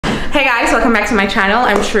Hey guys, welcome back to my channel.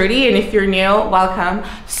 I'm Trudy, and if you're new, welcome.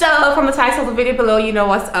 So from the title of the video below, you know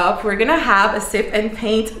what's up. We're gonna have a sip and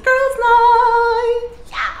paint girls night.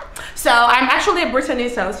 Yeah. So I'm actually a Brittany,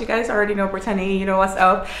 so you guys already know Brittany, you know what's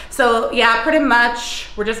up. So yeah, pretty much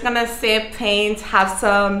we're just gonna sip, paint, have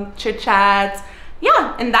some chit chat.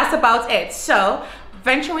 Yeah, and that's about it. So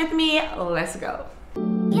venture with me, let's go.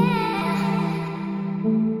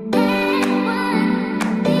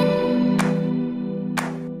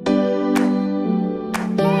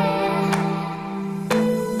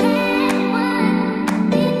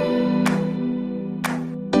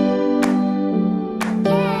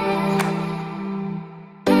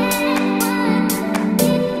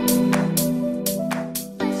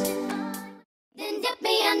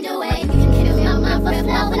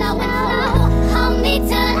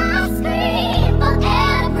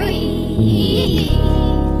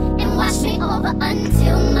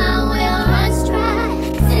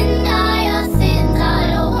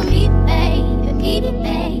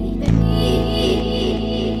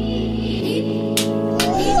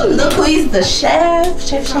 Look who is the chef.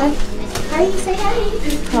 Chef. Hi, say hi.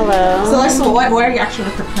 Hello. So let's what are you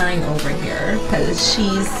actually preparing over here? Because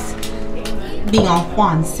she's being on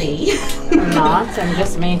fancy. I'm not. I'm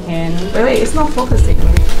just making. Wait, it's not focusing.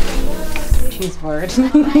 Cheese board.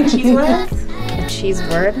 Cheese what? A cheese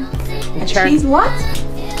board. A cheese what?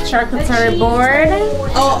 Charcuterie board.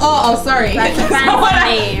 Oh, sorry. That's a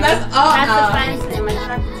fancy name. That's a fancy name. A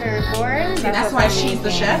charcuterie board. That's why she's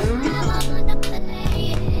the chef.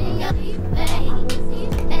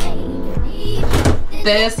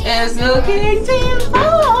 This is looking divine.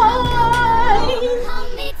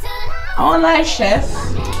 Oh, nice, chef.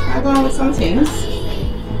 I'm going with some things.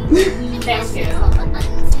 Thank you.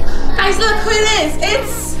 Guys, look who it is.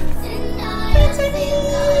 It's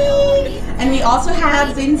Brittany. And we also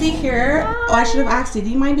have Lindsay here. Oh, I should have asked you. Do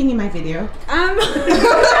you mind being in my video? I'm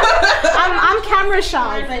camera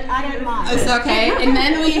shy, but I don't mind. It's okay. And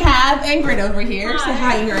then we have Ingrid over here. Say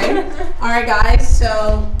hi, Ingrid. All right, guys.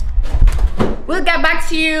 So We'll get back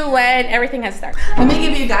to you when everything has started. let me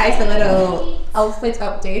give you guys a little outfit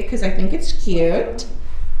update because I think it's cute.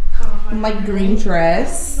 My green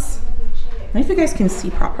dress. I don't know if you guys can see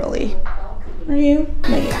properly. Are you?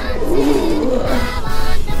 Yeah.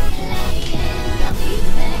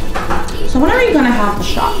 So when are we gonna have the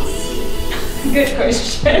shots? Good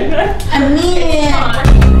question. I mean,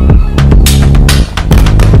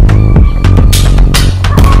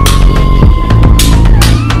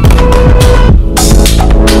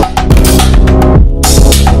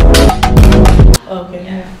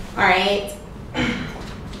 Alright.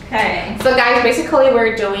 Okay. So guys, basically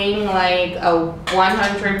we're doing like a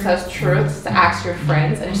 100 plus truths to ask your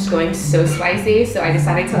friends, and it's just going so spicy, so I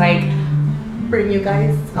decided to like bring you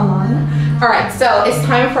guys along. Alright, so it's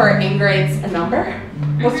time for Ingrid's number.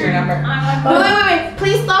 What's your number? Wait.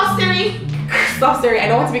 Please stop Siri. Stop Siri, I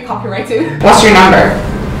don't want to be copyrighted. What's your number?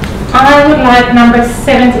 I would like number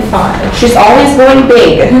 75. She's always going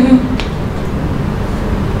big.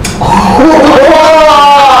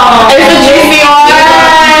 It's a juicy one.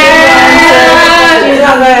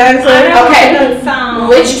 Okay,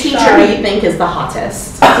 which teacher do you think is the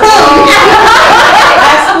hottest?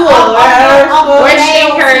 Which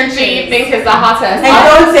thinker do you think is the hottest? And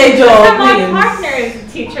don't say Joel, So my please. partner is a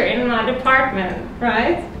teacher in my department,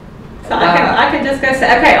 right? So I can just go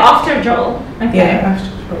say, okay, after Joel. Okay. Yeah.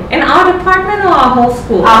 In our department or our whole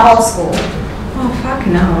school? Our whole school. Oh, fuck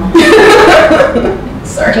no.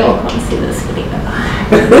 Sorry. Joel, come see this video.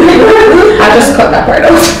 I just cut that part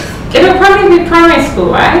out. It'll probably be primary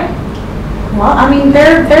school, right? Well, I mean,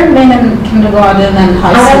 they're men in kindergarten and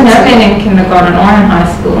high I school. don't know men in kindergarten or in high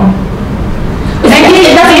school.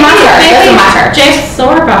 It doesn't matter. It doesn't matter. Jeff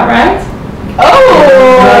Sorba, right?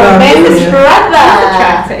 Oh, Ben's brother.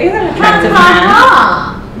 He's an attractive man.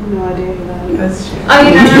 No idea who that is. That's true. Oh,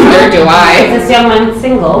 you don't know? Neither do I. Is this young man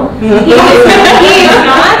single? He is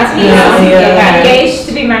not. He's engaged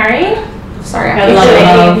to be married. Sorry, I Hello,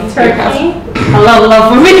 love Turkey. Hello,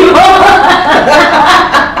 love for people.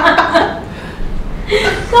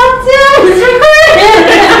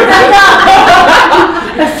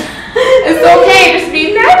 It's okay, just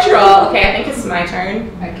be natural. Okay, I think it's my turn.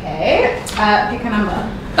 Okay. Pick a number.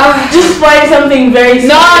 Just find something very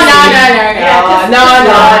No,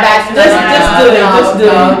 Just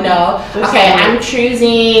Okay, do it. I'm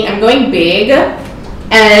choosing, I'm going big,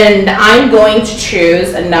 and I'm going to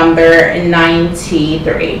choose a number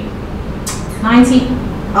 93. 90.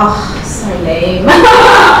 Oh, so lame.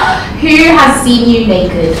 Who has seen you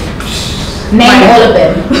naked? Name all of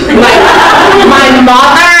them. My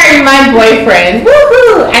mother and my boyfriend,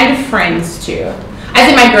 woohoo, and friends too. As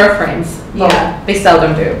in my girlfriends. Well, Yeah. they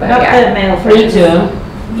seldom do, but Not yeah. the male Me friends. too.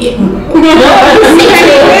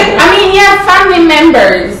 I mean, yeah, family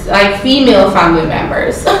members, like female family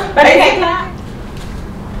members. But I think that.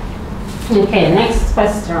 Okay, next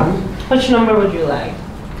question. Which number would you like?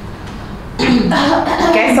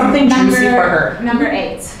 Get something juicy for her. Number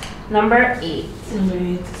 8. Number 8.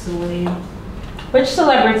 Wait, so wait. Which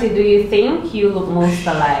celebrity do you think you look most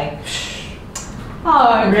alike?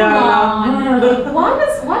 Oh, come Yeah. on.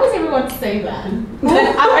 Why does everyone say that?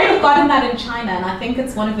 I've only gotten that in China, and I think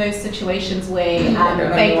it's one of those situations where don't know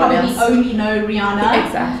they anyone probably else. only know Rihanna.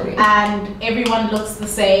 Exactly. And everyone looks the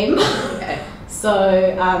same. So,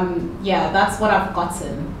 yeah, that's what I've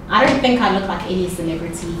gotten. I don't think I look like any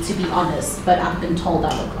celebrity, to be honest, but I've been told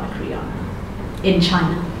I look like Rihanna in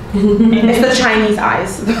China. It's the Chinese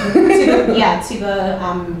eyes. To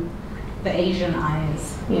the Asian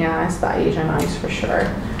eyes. Yeah, it's the Asian eyes for sure.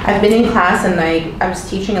 I've been in class and like I was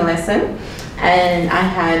teaching a lesson, and I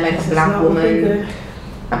had like a black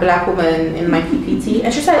woman in my PPT,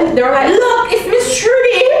 and she said, they were like, "Look, it's Miss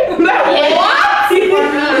Trudy." I'm like, what?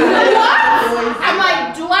 What? I'm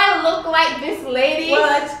like, do I look like this lady? Well,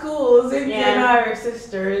 at school, Cynthia Yeah. and I are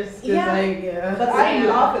sisters. 'Cause, Yeah. like, yeah. But I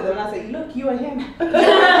laugh at them and I say, look, you and him.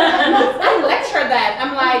 I lecture that.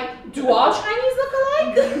 I'm like, do all Chinese look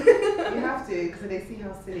alike? You have to, because they see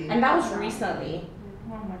how silly. And that was recently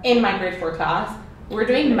in my grade 4 class. We're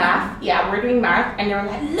doing math. Yeah, we're doing math, and they were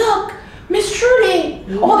like, "Look, Miss Trudy."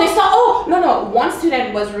 Oh, they saw. Oh, no. One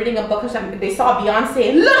student was reading a book or something. They saw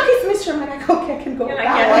Beyonce. Look, it's Miss Trudy. I'm like, okay, I can go You're with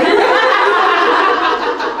like, that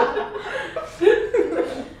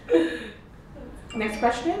one. Next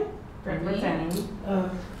question. Representing.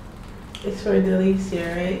 It's for Delicia,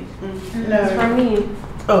 right? It's for me.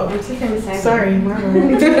 Oh, I'm taking 7. sorry, my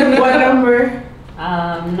bad. What number?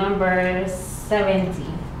 Number 70.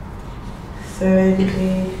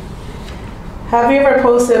 70. Have you ever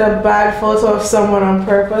posted a bad photo of someone on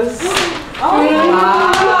purpose? Now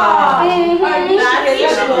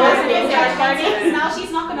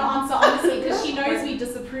she's not going to answer honestly because she knows we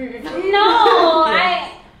disapprove.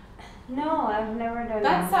 No, I've never done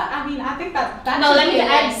That's, that. I mean, I think that No, should be a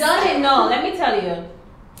I've yes. done it. No, let me tell you.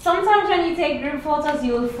 Sometimes when you take group photos,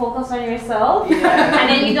 you will focus on yourself, and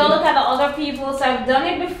then you don't look at the other people. So I've done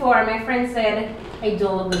it before. My friend said, "Hey,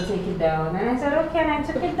 don't take it down," and I said, "Okay," and I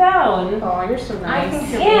took it down. Oh, you're so I nice. think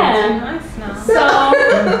you're Yeah. being too nice now. So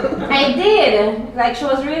I did. Like she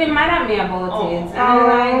was really mad at me about it, and I'm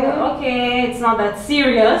like, "Okay, it's not that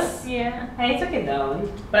serious." Yeah. I took it down.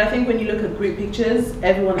 But I think when you look at group pictures,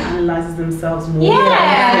 everyone analyzes themselves more. Yeah,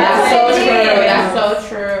 That's so what I true. did. That's so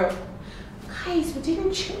true. Guys, we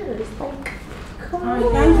didn't cheers. Like, come on.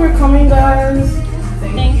 Thanks for coming, guys.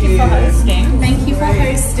 Thank you for hosting. Thank you for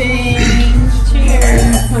hosting.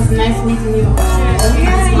 Cheers. It was nice meeting you all.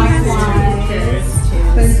 Likewise.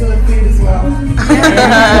 Thanks for the food as well.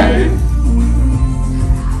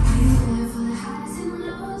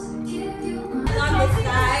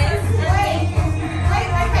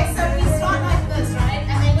 Okay, so we start like this, right?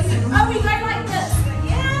 And then we go like this.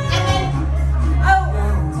 Yeah. And then,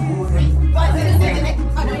 1, 2, 3. What?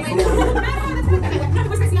 Oh, no, wait. No,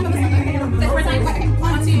 we're supposed to go on this one. Okay, okay.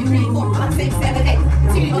 1, 2, 3, 4, 5, 6, 7, 8.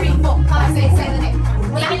 2, 3, 4, 5, 6, 7, 8.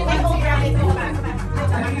 Well, I mean, we're all around it.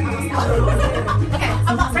 Okay,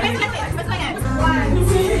 I'm not. We're going to get there. What's my name? 1, 2,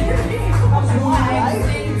 3, 4, 5,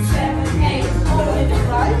 6, 7, 8.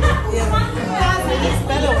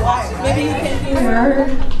 Maybe you can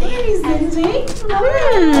do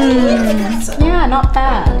Yeah, not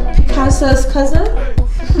bad. Picasso's cousin.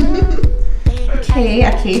 Okay,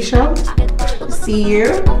 Acacia. See you.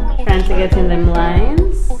 Trying to get in them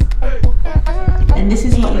lines. And this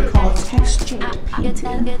is what we call textured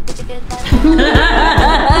painting.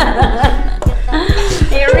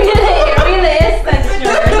 It really is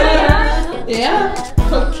texture. Yeah.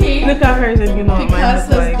 Okay. Look at hers and you know what mine looks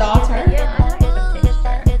Picasso's like. daughter.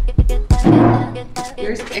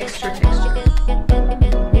 Yours extra texture.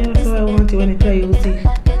 Yeah, that's what I want to when it dry, you'll see.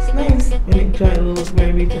 It's nice. When it dry, it will look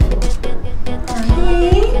very beautiful.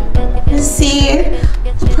 Okay. Let's see.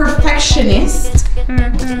 The perfectionist.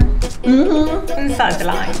 Inside the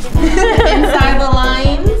line. Inside the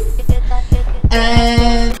lines.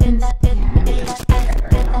 And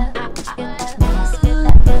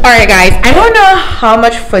Alright guys, I don't know how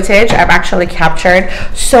much footage I've actually captured,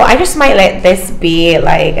 so I just might let this be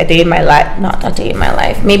like a day in my life, not a day in my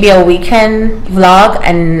life, maybe a weekend vlog,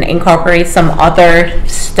 and incorporate some other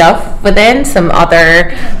stuff within, some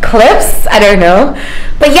other clips, I don't know.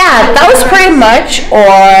 But yeah, that was pretty much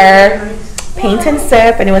our paint and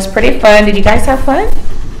sip, and it was pretty fun. Did you guys have fun?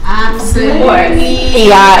 I Absolutely.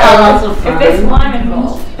 Yeah. If it's one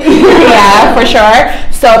involved. Yeah, for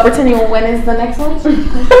sure. So, Brittany, when is the next one?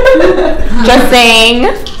 Just saying.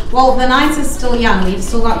 Well, the night is still young. We've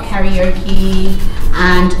still got karaoke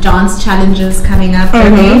and dance challenges coming up. Do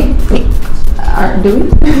we? I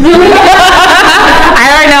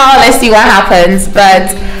don't know. Let's see what happens.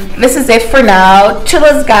 But this is it for now.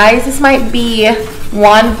 Chillers, guys. This might be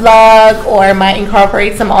one vlog or might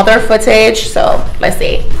incorporate some other footage. So let's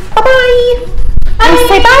see. Bye-bye.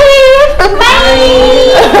 Say bye.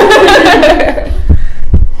 Bye.